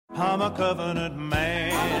I'm a covenant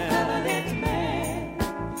man.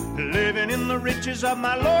 Living in the riches of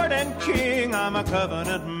my Lord and King, I'm a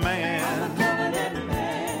covenant man.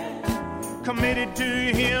 Committed to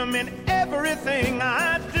Him in everything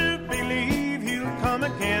I do, believe He'll come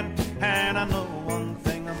again. And I know one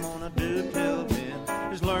thing I'm gonna do till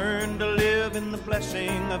then is learn to live in the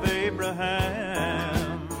blessing of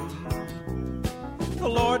Abraham. The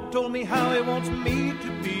Lord told me how He wants me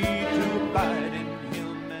to be, to abide in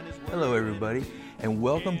Him and His word. Hello everybody, and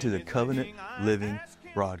welcome to the Covenant Living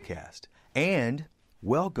broadcast. And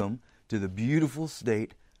welcome to the beautiful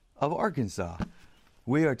state of Arkansas.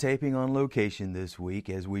 We are taping on location this week,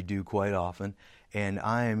 as we do quite often, and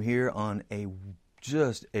I am here on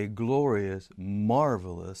just a glorious,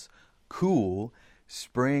 marvelous, cool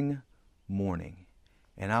spring morning.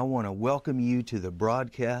 And I want to welcome you to the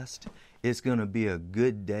broadcast. It's going to be a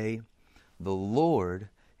good day. The Lord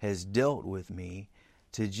has dealt with me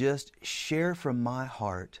to just share from my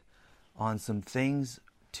heart on some things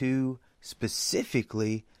to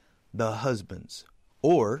specifically the husbands,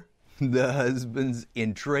 or the husbands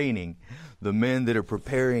in training, the men that are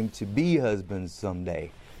preparing to be husbands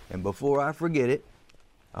someday. And before I forget it,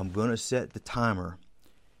 I'm going to set the timer,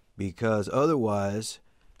 because otherwise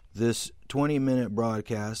this 20-minute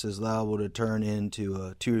broadcast is liable to turn into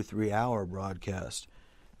a 2 or 3 hour broadcast.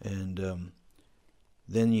 And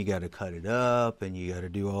then you got to cut it up and you got to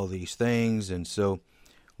do all these things. And so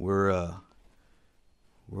we're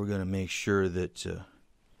going to make sure that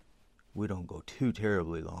we don't go too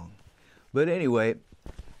terribly long. But anyway,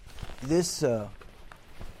 this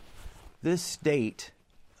state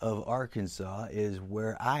of Arkansas is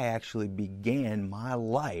where I actually began my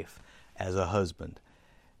life as a husband.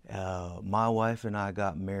 My wife and I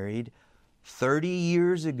got married 30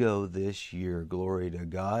 years ago this year, glory to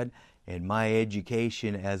God, and my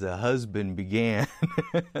education as a husband began.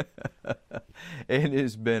 And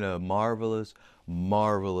it's been a marvelous,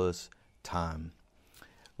 marvelous time.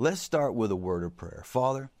 Let's start with a word of prayer.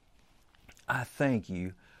 Father, I thank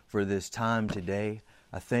you for this time today.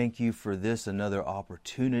 I thank you for this another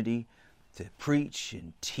opportunity to preach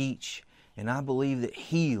and teach. And I believe that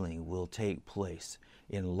healing will take place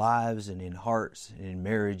in lives and in hearts and in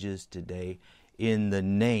marriages today in the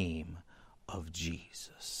name of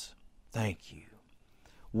Jesus. Thank you.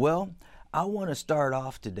 Well, I want to start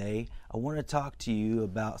off today. I want to talk to you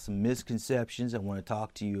about some misconceptions. I want to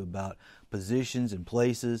talk to you about positions and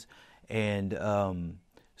places and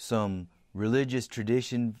some religious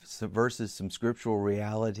tradition versus some scriptural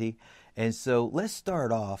reality. And so let's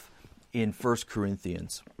start off in 1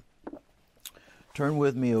 Corinthians. Turn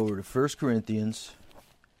with me over to 1 Corinthians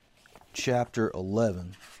chapter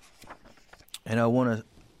 11. And I want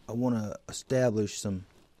to establish some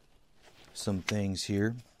things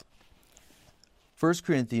here. 1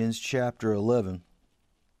 Corinthians chapter 11.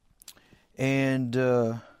 And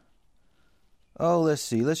let's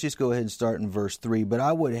see. Let's just go ahead and start in verse 3. But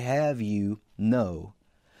I would have you know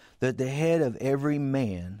that the head of every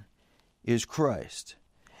man is Christ,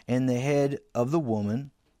 and the head of the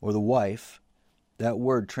woman, or the wife, that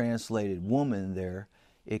word translated woman there,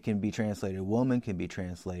 it can be translated woman, can be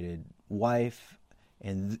translated wife,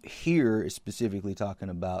 and here is specifically talking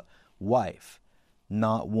about wife,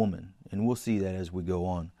 not woman. And we'll see that as we go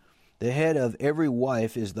on. The head of every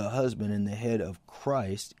wife is the husband, and the head of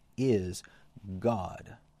Christ is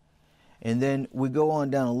God. And then we go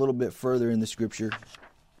on down a little bit further in the scripture,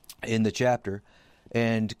 in the chapter,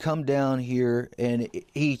 and come down here, and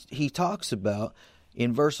he talks about,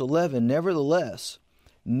 in verse 11, nevertheless,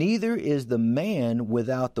 neither is the man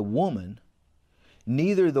without the woman,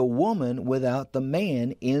 neither the woman without the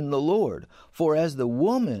man in the Lord. For as the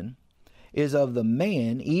woman is of the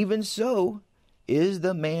man, even so is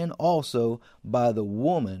the man also by the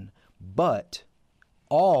woman. But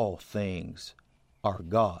all things are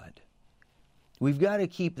God. We've got to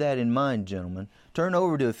keep that in mind, gentlemen. Turn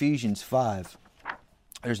over to Ephesians 5.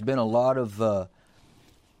 There's been a lot of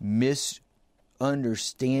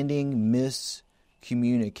misunderstanding,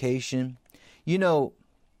 miscommunication. You know,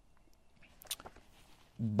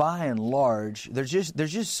 by and large, there's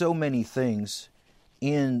just so many things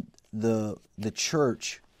in the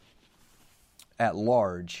church at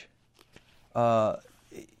large. It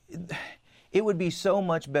would be so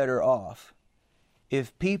much better off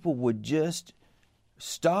if people would just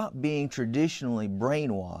stop being traditionally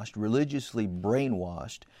brainwashed, religiously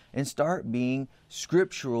brainwashed, and start being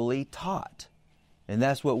scripturally taught. And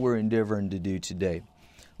that's what we're endeavoring to do today.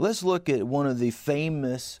 Let's look at one of the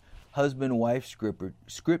famous husband-wife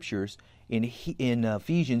scriptures in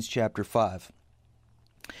Ephesians chapter 5.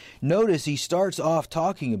 Notice he starts off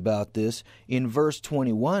talking about this in verse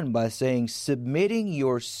 21 by saying, submitting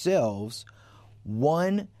yourselves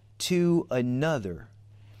one to another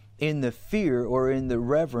in the fear or in the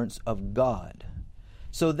reverence of God.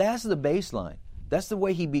 So that's the baseline. That's the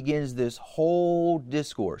way he begins this whole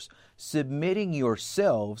discourse. Submitting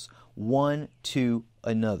yourselves one to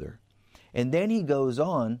another. And then he goes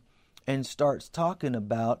on and starts talking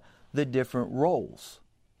about the different roles.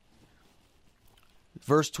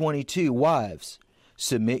 Verse 22, wives,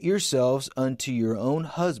 submit yourselves unto your own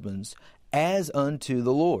husbands as unto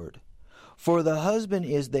the Lord. For the husband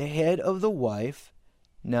is the head of the wife.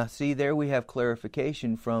 Now see, there we have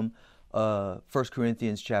clarification from 1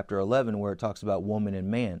 Corinthians chapter 11, where it talks about woman and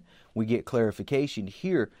man. We get clarification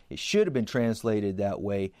here. It should have been translated that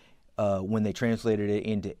way when they translated it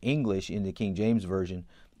into English in the King James Version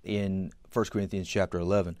in 1 Corinthians chapter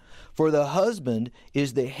 11. For the husband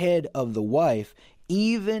is the head of the wife,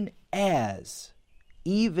 even as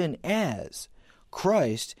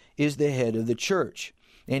Christ is the head of the church,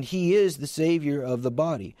 and he is the Savior of the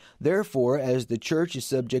body. Therefore, as the church is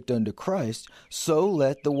subject unto Christ, so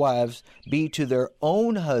let the wives be to their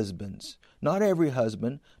own husbands, not every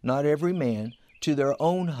husband, not every man, to their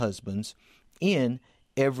own husbands in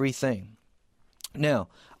everything. Now,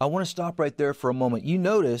 I want to stop right there for a moment. You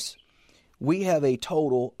notice we have a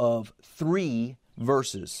total of 3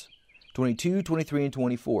 verses, 22, 23, and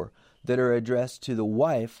 24, that are addressed to the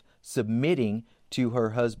wife submitting to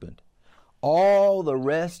her husband. All the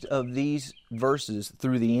rest of these verses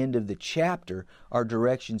through the end of the chapter are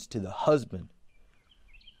directions to the husband.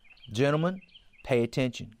 Gentlemen, pay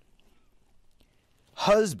attention.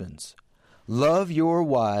 Husbands, love your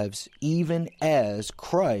wives even as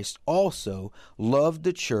Christ also loved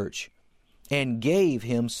the church and gave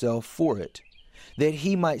himself for it, that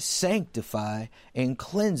he might sanctify and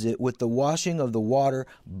cleanse it with the washing of the water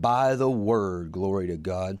by the word, glory to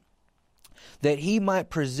God, that he might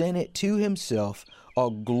present it to himself a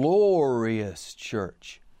glorious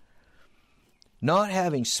church, not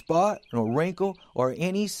having spot nor wrinkle or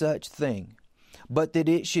any such thing, but that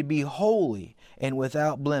it should be holy and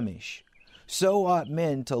without blemish. So ought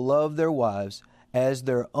men to love their wives as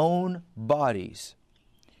their own bodies.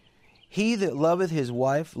 He that loveth his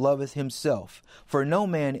wife loveth himself. For no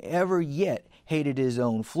man ever yet hated his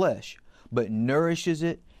own flesh, but nourishes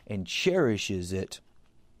it and cherishes it.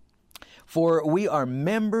 For we are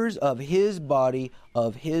members of his body,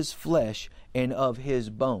 of his flesh, and of his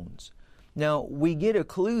bones. Now, we get a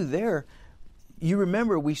clue there. You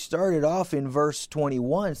remember we started off in verse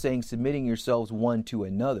 21 saying, submitting yourselves one to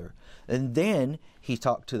another. And then he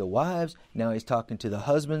talked to the wives. Now he's talking to the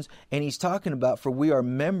husbands. And he's talking about, for we are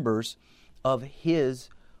members of his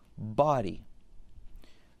body.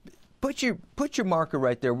 Put your marker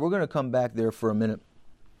right there. We're going to come back there for a minute.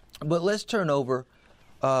 But let's turn over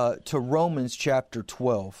to Romans chapter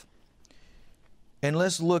 12. And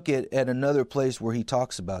let's look at another place where he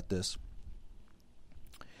talks about this.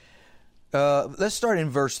 Let's start in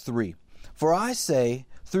verse 3. For I say,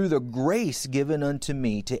 through the grace given unto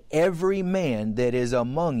me, to every man that is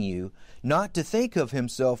among you, not to think of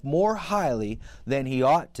himself more highly than he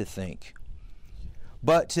ought to think,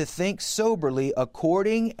 but to think soberly,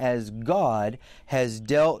 according as God has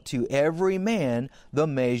dealt to every man the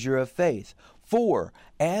measure of faith. For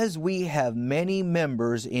as we have many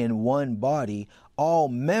members in one body, all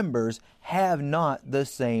members have not the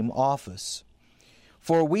same office.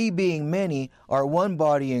 For we, being many, are one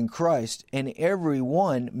body in Christ, and every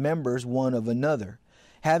one members one of another.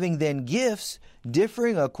 Having then gifts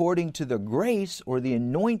differing according to the grace or the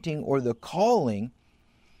anointing or the calling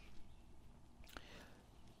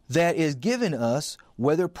that is given us,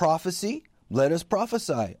 whether prophecy, let us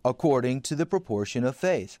prophesy according to the proportion of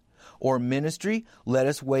faith. Or ministry, let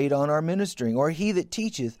us wait on our ministering. Or he that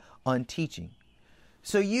teacheth, on teaching.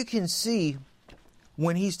 So you can see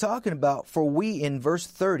when he's talking about, for we, in verse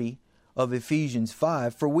 30 of Ephesians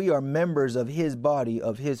 5, for we are members of his body,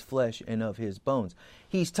 of his flesh, and of his bones.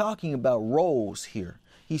 He's talking about roles here.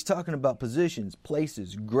 He's talking about positions,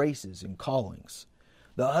 places, graces, and callings.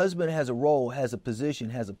 The husband has a role, has a position,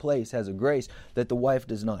 has a place, has a grace that the wife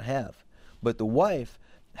does not have. But the wife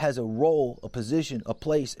has a role, a position, a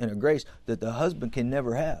place, and a grace that the husband can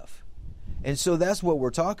never have. And so that's what we're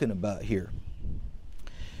talking about here.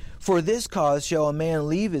 For this cause shall a man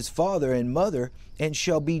leave his father and mother, and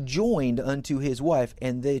shall be joined unto his wife,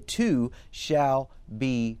 and the two shall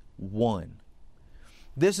be one.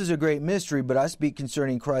 This is a great mystery, but I speak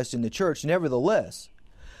concerning Christ and the church. Nevertheless,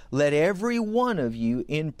 let every one of you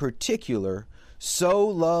in particular so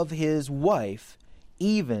love his wife,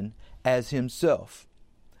 even as himself,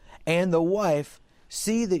 and the wife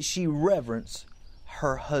see that she reverence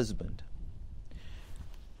her husband.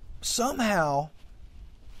 Somehow,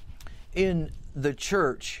 in the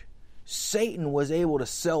church, Satan was able to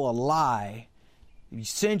sell a lie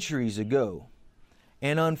centuries ago.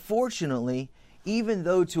 And unfortunately, even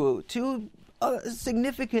though to a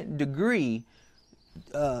significant degree,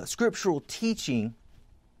 scriptural teaching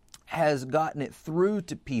has gotten it through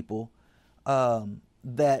to people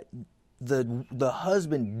that the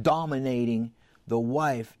husband dominating the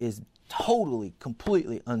wife is totally,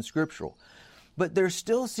 completely unscriptural. But there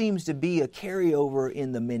still seems to be a carryover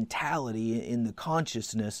in the mentality, in the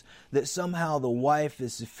consciousness, that somehow the wife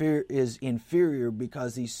is inferior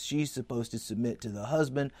because she's supposed to submit to the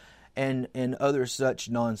husband, and other such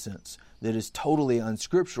nonsense that is totally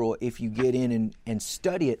unscriptural if you get in and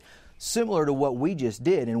study it, similar to what we just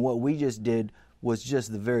did. And what we just did was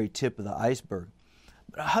just the very tip of the iceberg.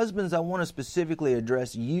 But husbands, I want to specifically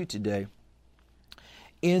address you today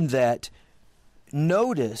in that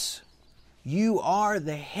notice you are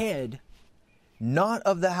the head, not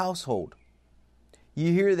of the household.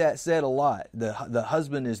 You hear that said a lot. The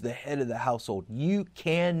husband is the head of the household. You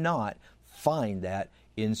cannot find that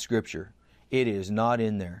in Scripture. It is not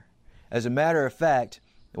in there. As a matter of fact,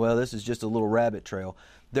 well, this is just a little rabbit trail.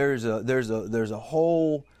 There's a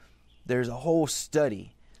whole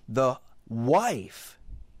study. The wife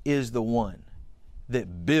is the one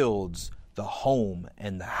that builds the home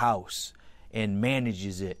and the house and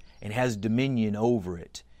manages it and has dominion over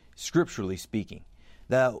it, scripturally speaking.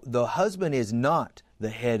 The husband is not the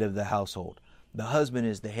head of the household. The husband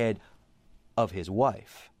is the head of his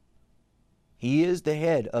wife. He is the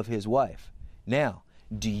head of his wife. Now,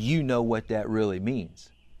 do you know what that really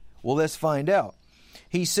means? Well, let's find out.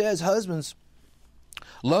 He says, husbands,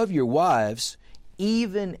 love your wives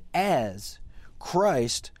even as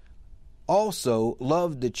Christ also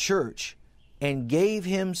loved the church and gave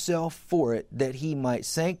himself for it, that he might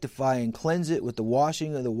sanctify and cleanse it with the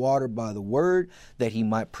washing of the water by the word, that he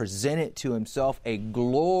might present it to himself a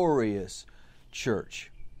glorious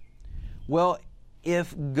church. Well,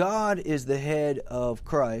 if God is the head of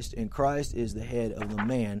Christ, and Christ is the head of the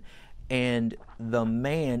man, and the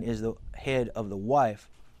man is the head of the wife,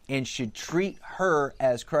 and should treat her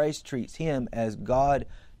as Christ treats him, as God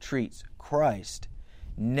treats Christ,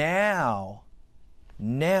 now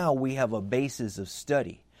we have a basis of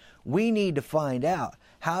study. We need to find out,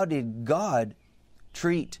 how did God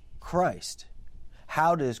treat Christ?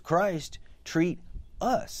 How does Christ treat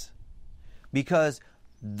us? Because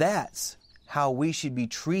that's how we should be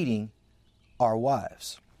treating our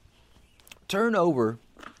wives. Turn over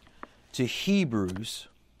to Hebrews.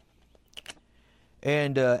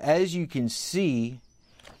 And as you can see,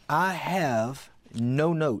 I have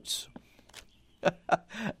no notes.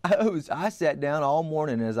 I sat down all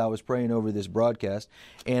morning as I was praying over this broadcast,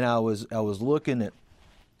 and I was looking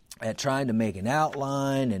at trying to make an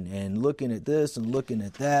outline and looking at this and looking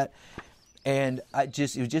at that, and it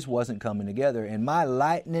just wasn't coming together. And my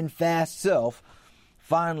lightning fast self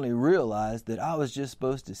finally realized that I was just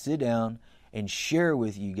supposed to sit down and share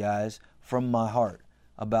with you guys from my heart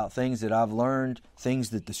about things that I've learned, things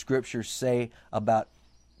that the Scriptures say about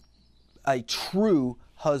a true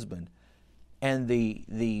husband, and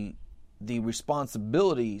the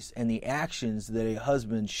responsibilities and the actions that a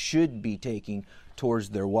husband should be taking towards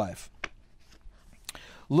their wife.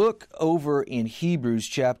 Look over in Hebrews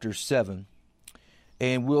chapter 7,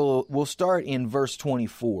 and we'll start in verse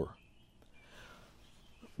 24.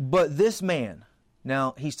 But this man,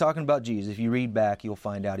 now he's talking about Jesus. If you read back, you'll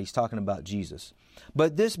find out he's talking about Jesus.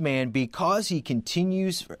 But this man, because he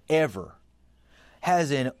continues forever,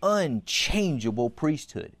 has an unchangeable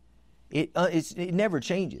priesthood. It never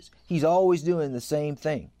changes. He's always doing the same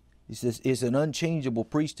thing. It's an unchangeable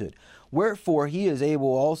priesthood. Wherefore he is able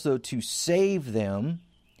also to save them,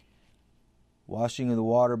 washing of the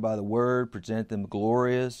water by the word, present them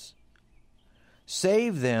glorious,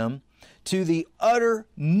 save them to the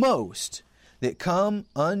uttermost that come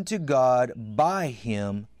unto God by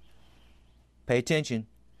him. Pay attention.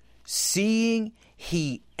 Seeing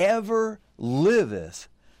he ever liveth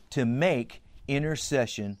to make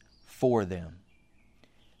intercession for them.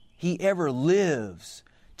 He ever lives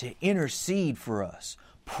to intercede for us,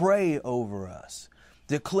 pray over us,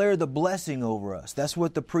 declare the blessing over us. That's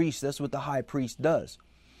what the high priest does.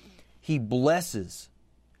 He blesses.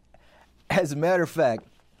 As a matter of fact,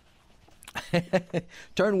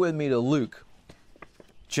 turn with me to Luke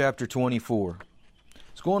chapter 24.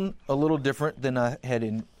 It's going a little different than I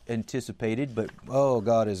had anticipated, but oh,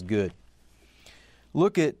 God is good.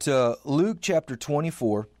 Look at Luke chapter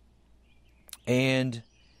 24 and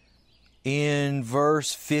in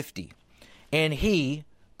verse 50. And he,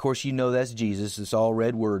 of course you know that's Jesus, it's all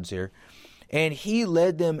red words here. And he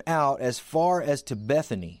led them out as far as to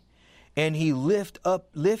Bethany. And he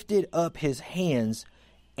lifted up his hands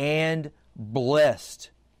and blessed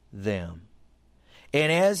them.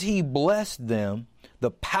 And as he blessed them,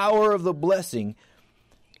 the power of the blessing,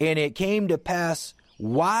 and it came to pass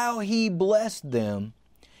while he blessed them,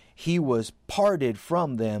 he was parted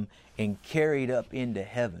from them and carried up into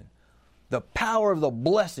heaven. The power of the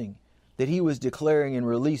blessing that he was declaring and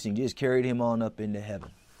releasing just carried him on up into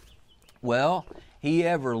heaven. Well, he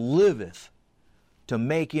ever liveth to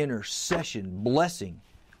make intercession, blessing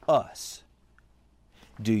us.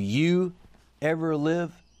 Do you ever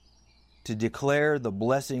live to declare the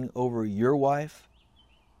blessing over your wife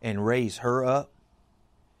and raise her up?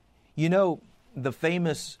 You know, the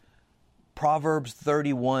famous Proverbs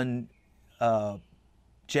 31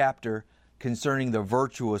 chapter concerning the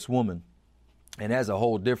virtuous woman, and has a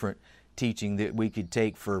whole different teaching that we could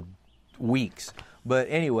take for weeks. But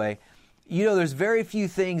anyway, you know, there's very few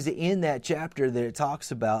things in that chapter that it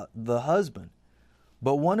talks about the husband.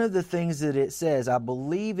 But one of the things that it says, I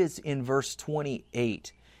believe it's in verse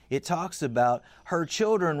 28, it talks about her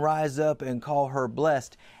children rise up and call her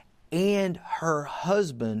blessed, and her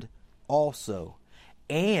husband also,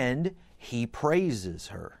 and he praises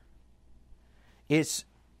her. It's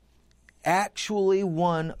actually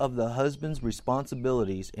one of the husband's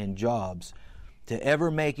responsibilities and jobs to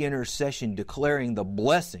ever make intercession declaring the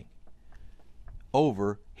blessing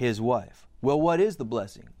over his wife. Well, what is the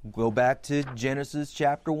blessing? Go back to Genesis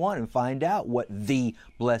chapter 1 and find out what the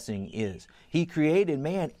blessing is. He created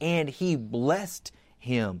man and he blessed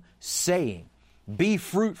him, saying, be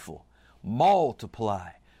fruitful, multiply,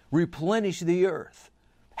 replenish the earth,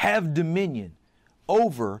 have dominion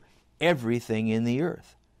over everything in the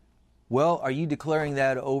earth. Well, are you declaring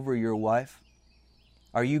that over your wife?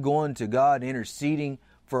 Are you going to God interceding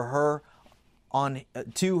for her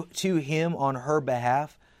to him on her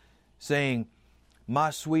behalf, saying, my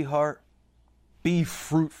sweetheart, be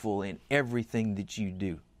fruitful in everything that you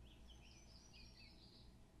do.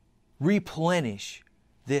 Replenish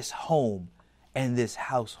this home and this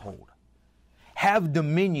household. Have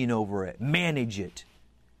dominion over it. Manage it.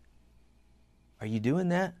 Are you doing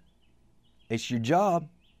that? It's your job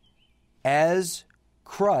as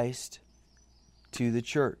Christ to the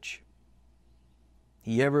church.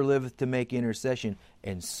 He ever liveth to make intercession,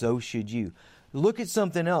 and so should you. Look at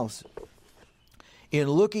something else. In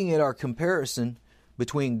looking at our comparison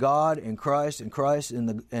between God and Christ and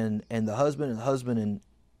the husband and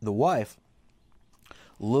the wife,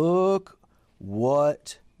 look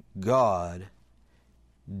what God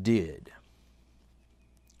did.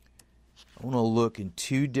 I want to look in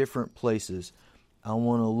two different places. I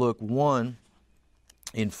want to look, one,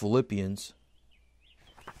 in Philippians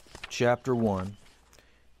chapter 1.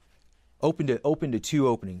 Open to two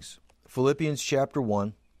openings. Philippians chapter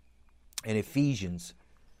 1 and Ephesians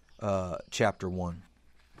chapter 1.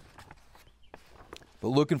 But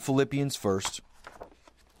look in Philippians first.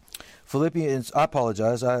 Philippians, I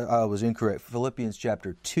apologize, I was incorrect. Philippians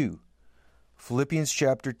chapter 2. Philippians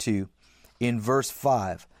chapter 2 in verse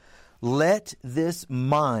 5. Let this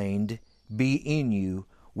mind be in you,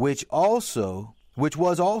 which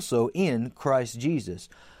was also in Christ Jesus,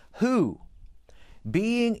 who,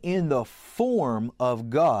 being in the form of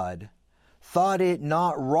God, thought it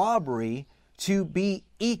not robbery to be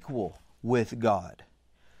equal with God.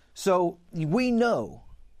 So we know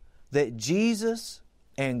that Jesus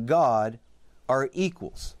and God are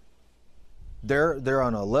equals. They're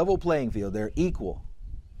on a level playing field. They're equal.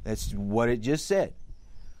 That's what it just said.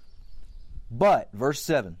 But, verse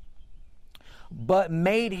 7, but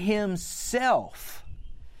made himself.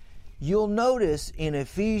 You'll notice in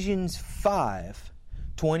Ephesians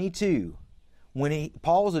 5:22, when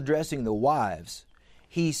Paul's addressing the wives,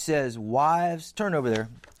 he says, wives, turn over there.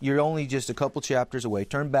 You're only just a couple chapters away.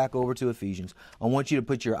 Turn back over to Ephesians. I want you to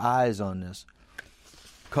put your eyes on this,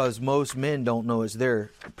 because most men don't know it's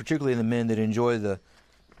there, particularly the men that enjoy the,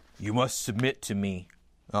 you must submit to me.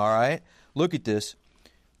 All right? Look at this.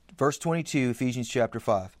 Verse 22, Ephesians chapter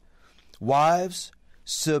 5. Wives,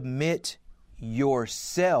 submit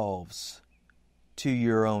yourselves to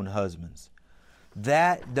your own husbands.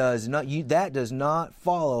 That does not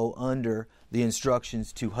follow under the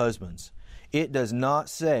instructions to husbands. It does not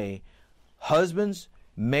say, husbands,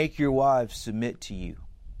 make your wives submit to you.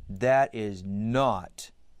 That is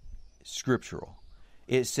not scriptural.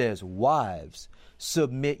 It says, wives,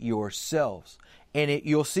 submit yourselves. And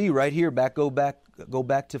you'll see right here, go back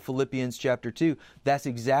to Philippians chapter 2. That's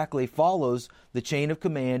exactly follows the chain of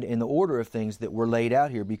command and the order of things that were laid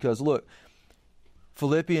out here. Because look,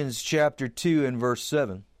 Philippians chapter 2 and verse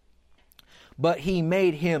 7. But he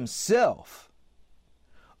made himself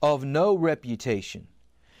of no reputation,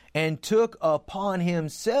 and took upon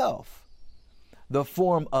himself the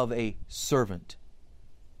form of a servant,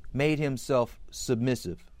 made himself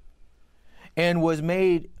submissive, and was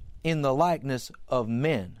made in the likeness of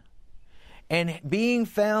men. And being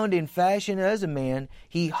found in fashion as a man,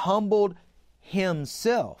 he humbled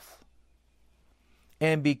himself,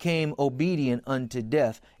 and became obedient unto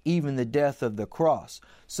death, even the death of the cross.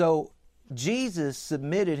 So Jesus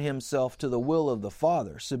submitted himself to the will of the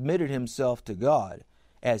Father, submitted himself to God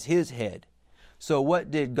as his head. So what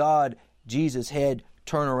did God, Jesus' head,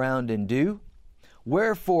 turn around and do?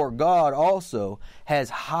 Wherefore God also has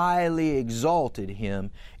highly exalted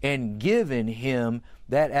him and given him,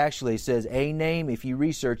 that actually says a name. If you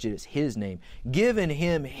research it, it's his name. Given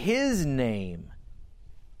him his name.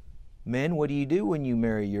 Men, what do you do when you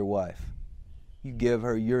marry your wife? You give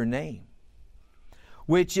her your name,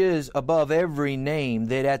 which is above every name,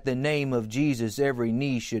 that at the name of Jesus every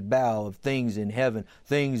knee should bow, of things in heaven,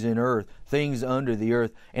 things in earth, things under the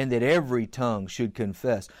earth, and that every tongue should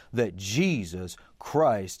confess that Jesus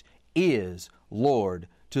Christ is Lord,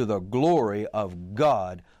 to the glory of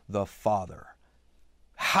God the Father.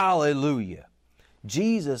 Hallelujah.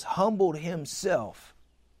 Jesus humbled himself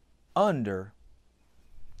under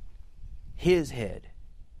his head.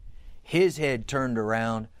 His head turned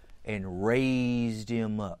around and raised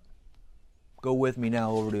him up. Go with me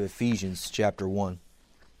now over to Ephesians chapter 1,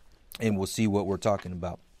 and we'll see what we're talking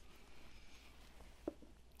about.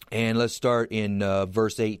 And let's start in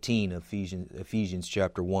verse 18 of Ephesians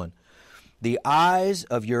chapter 1. The eyes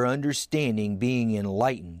of your understanding being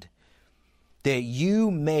enlightened, that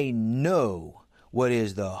you may know what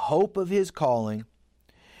is the hope of his calling,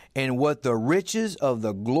 and what the riches of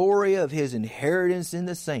the glory of his inheritance in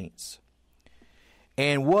the saints,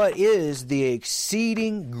 and what is the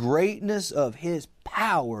exceeding greatness of his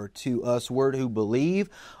power to usward who believe,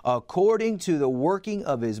 according to the working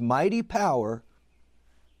of his mighty power.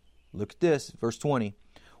 Look at this, verse 20.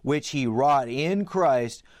 Which he wrought in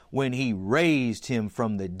Christ when he raised him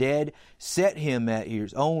from the dead, set him at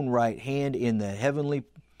his own right hand in the heavenly,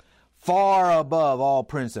 far above all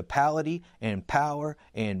principality and power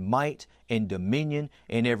and might and dominion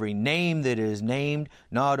and every name that is named,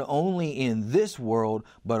 not only in this world,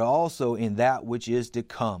 but also in that which is to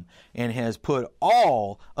come, and has put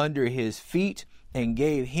all under his feet, and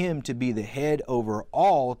gave him to be the head over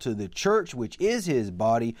all to the church, which is his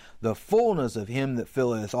body, the fullness of him that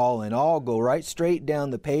filleth all in all. Go right straight down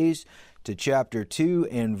the page to chapter 2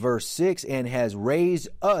 and verse 6, and has raised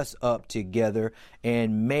us up together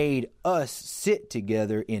and made us sit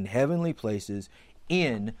together in heavenly places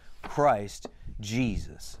in Christ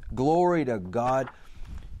Jesus. Glory to God.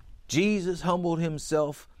 Jesus humbled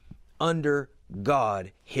himself under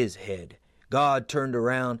God, his head. God turned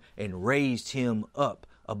around and raised him up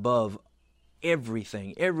above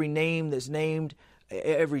everything. Every name that's named,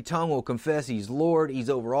 every tongue will confess he's Lord. He's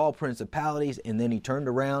over all principalities. And then he turned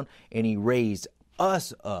around and he raised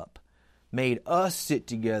us up, made us sit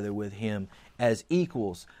together with him as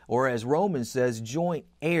equals, or as Romans says, joint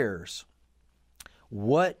heirs.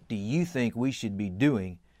 What do you think we should be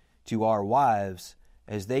doing to our wives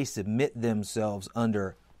as they submit themselves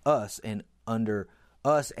under us and under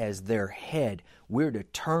us as their head? We're to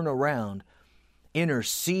turn around,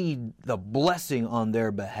 intercede the blessing on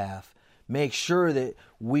their behalf, make sure that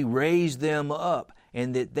we raise them up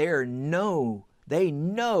and that they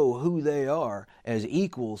know who they are as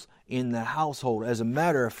equals in the household. As a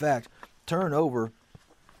matter of fact, turn over,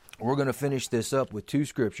 we're going to finish this up with two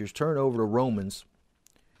scriptures. Turn over to Romans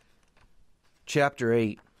chapter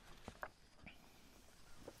 8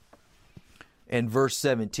 and verse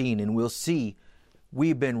 17, and we'll see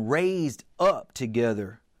we've been raised up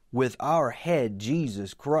together with our head,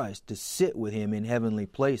 Jesus Christ, to sit with him in heavenly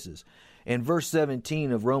places. And verse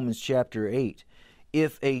 17 of Romans chapter 8,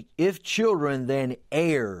 if children, then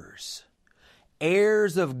heirs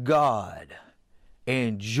of God,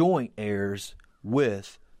 and joint heirs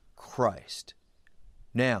with Christ.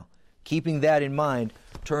 Now, keeping that in mind,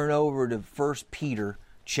 turn over to 1 Peter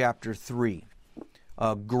chapter 3,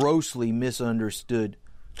 a grossly misunderstood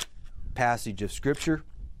passage of Scripture,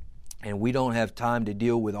 and we don't have time to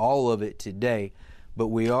deal with all of it today, but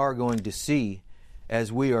we are going to see,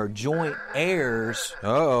 as we are joint heirs.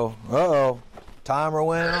 Timer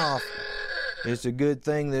went off. It's a good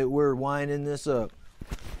thing that we're winding this up.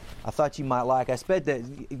 I thought you might like. I expect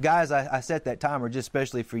that, guys. I set that timer just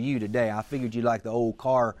especially for you today. I figured you'd like the old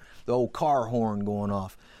car horn going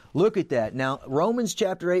off. Look at that. Now, Romans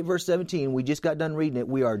chapter 8, verse 17, we just got done reading it.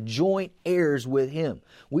 We are joint heirs with Him.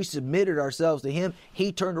 We submitted ourselves to Him.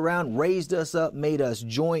 He turned around, raised us up, made us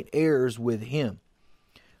joint heirs with Him.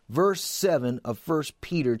 Verse 7 of 1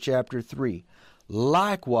 Peter chapter 3.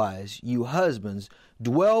 Likewise, you husbands,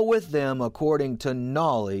 dwell with them according to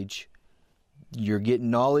knowledge. You're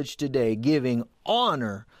getting knowledge today, giving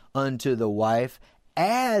honor unto the wife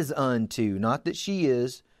as unto, not that she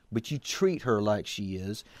is, but you treat her like she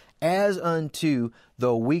is, as unto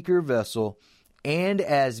the weaker vessel, and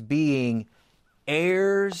as being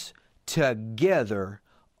heirs together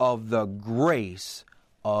of the grace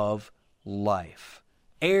of life.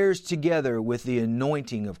 Heirs together with the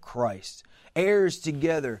anointing of Christ. Heirs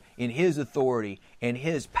together in His authority and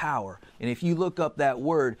His power. And if you look up that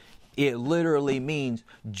word, it literally means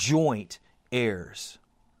joint heirs.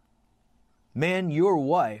 Men, your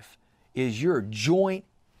wife is your joint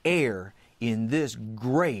heir in this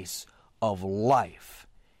grace of life.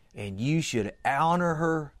 And you should honor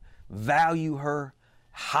her, value her,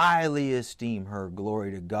 highly esteem her.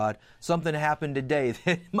 Glory to God. Something happened today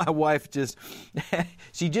that my wife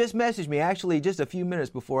she just messaged me actually just a few minutes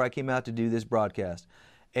before I came out to do this broadcast.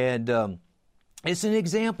 And it's an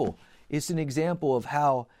example. It's an example of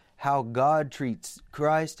how God treats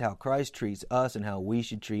Christ, how Christ treats us, and how we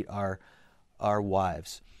should treat our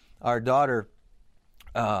wives. Our daughter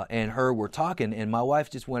and her were talking, and my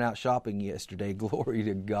wife just went out shopping yesterday, glory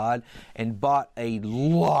to God, and bought a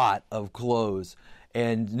lot of clothes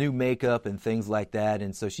and new makeup and things like that.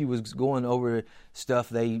 And so she was going over stuff.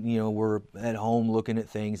 They, were at home looking at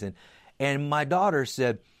things. And my daughter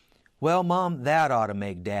said, well, Mom, that ought to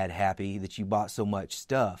make Dad happy that you bought so much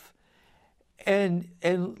stuff. And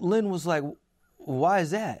Lynn was like, why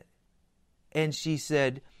is that? And she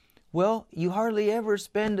said, well, you hardly ever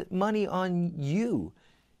spend money on you.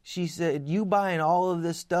 She said, you buying all of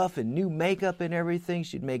this stuff and new makeup and everything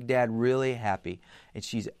should make Dad really happy. And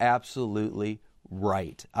she's absolutely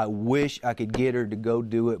right. I wish I could get her to go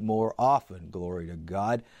do it more often. Glory to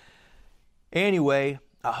God. Anyway,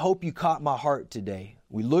 I hope you caught my heart today.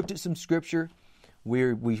 We looked at some scripture.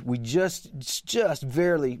 We just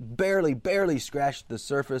barely scratched the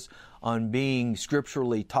surface on being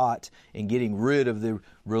scripturally taught and getting rid of the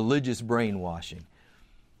religious brainwashing.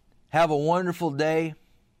 Have a wonderful day.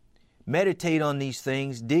 Meditate on these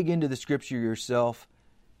things. Dig into the scripture yourself.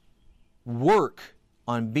 Work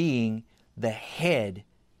on being the head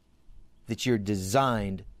that you're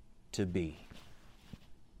designed to be.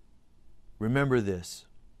 Remember this.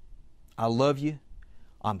 I love you.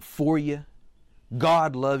 I'm for you.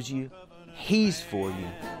 God loves you. He's for you.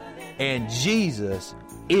 And Jesus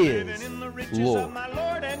is Lord. My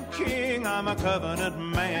Lord and King, I'm a covenant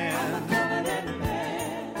man.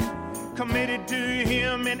 Committed to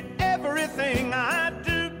Him in everything I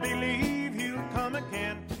do, believe He'll come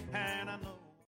again.